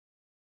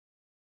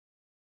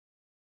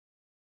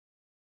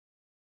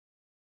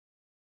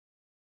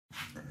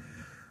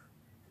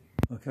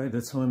Okay,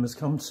 the time has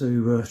come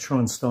to try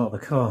and start the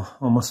car.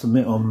 I must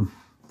admit I'm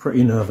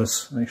pretty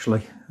nervous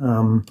actually.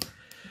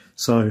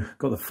 So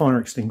got the fire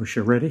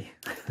extinguisher ready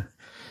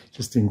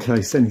just in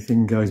case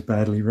anything goes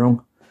badly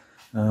wrong,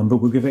 but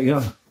we'll give it a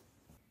go.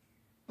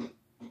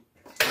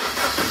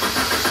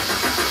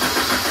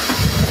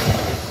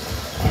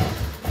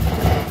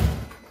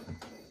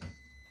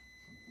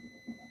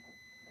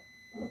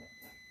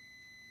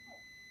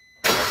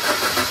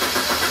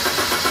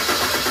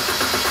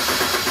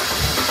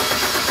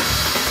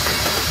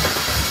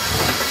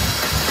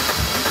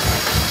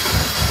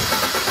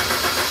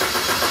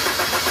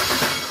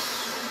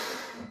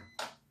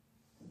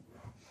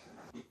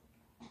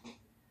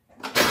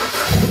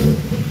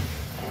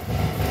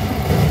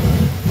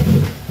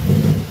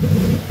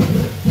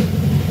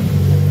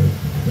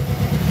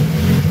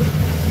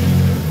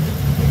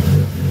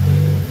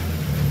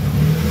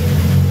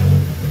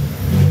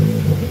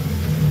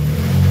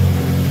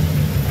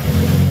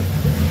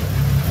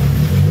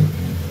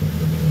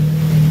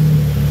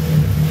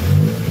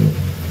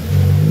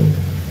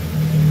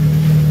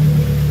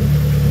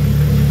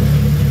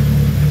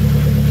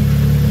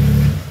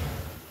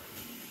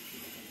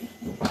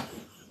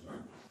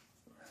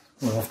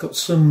 Well, I've got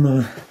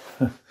some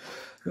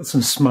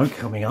smoke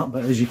coming up,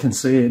 but as you can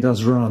see, it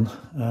does run.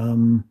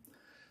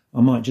 I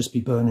might just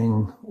be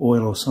burning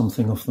oil or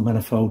something off the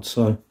manifold.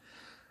 So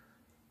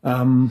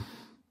the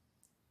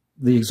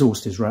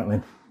exhaust is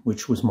rattling,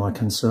 which was my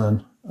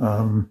concern.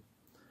 I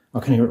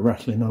can hear it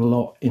rattling a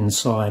lot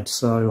inside,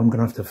 so I'm going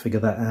to have to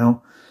figure that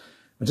out.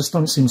 I just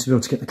don't seem to be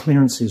able to get the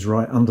clearances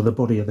right under the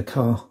body of the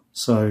car,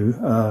 so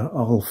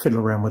I'll fiddle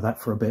around with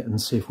that for a bit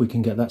and see if we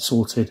can get that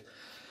sorted.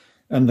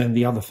 And then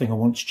the other thing I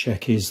want to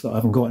check is that I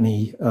haven't got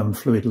any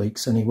fluid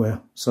leaks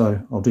anywhere,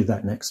 so I'll do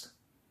that next.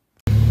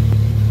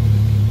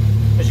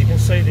 As you can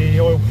see, the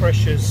oil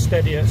pressure is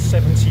steady at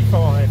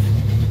 75.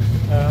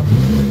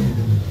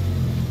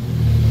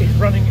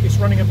 It's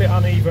running a bit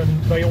uneven.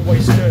 They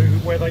always do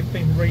where they've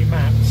been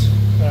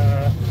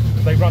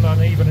remapped. They run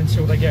uneven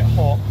until they get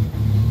hot.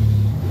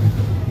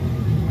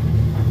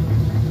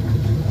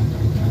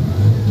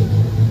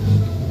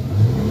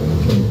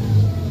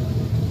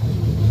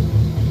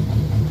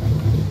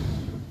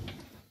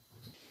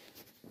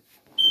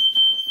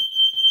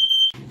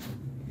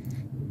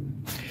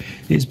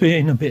 It's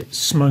been a bit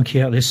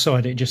smoky out this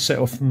side. It just set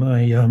off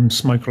my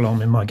smoke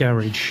alarm in my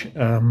garage,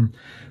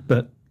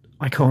 but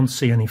I can't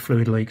see any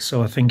fluid leaks,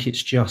 so I think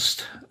it's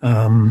just you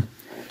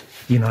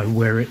know,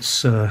 where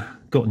it's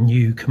got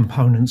new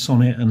components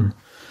on it and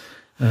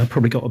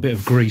probably got a bit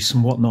of grease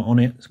and whatnot on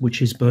it,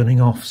 which is burning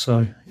off,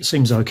 so it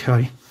seems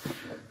okay.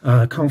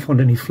 Can't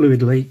find any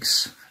fluid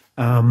leaks.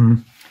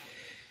 The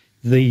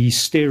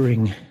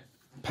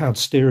powered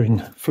steering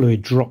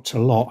fluid dropped a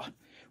lot,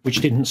 which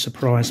didn't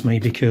surprise me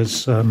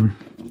because,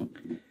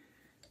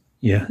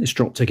 yeah, it's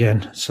dropped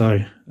again.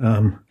 So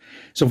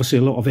there's obviously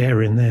a lot of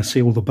air in there,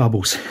 see all the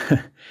bubbles.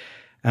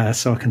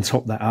 So I can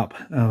top that up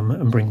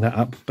and bring that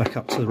up back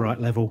up to the right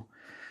level.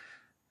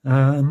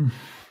 Other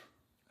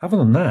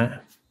than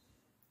that,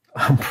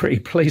 I'm pretty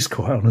pleased,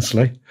 quite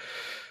honestly.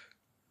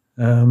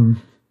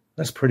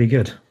 That's pretty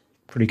good,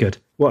 pretty good.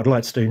 What I'd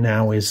like to do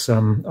now is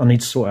I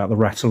need to sort out the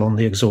rattle on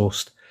the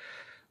exhaust.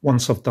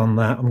 Once I've done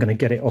that, I'm going to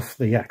get it off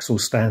the axle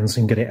stands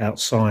and get it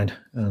outside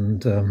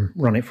and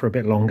run it for a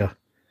bit longer.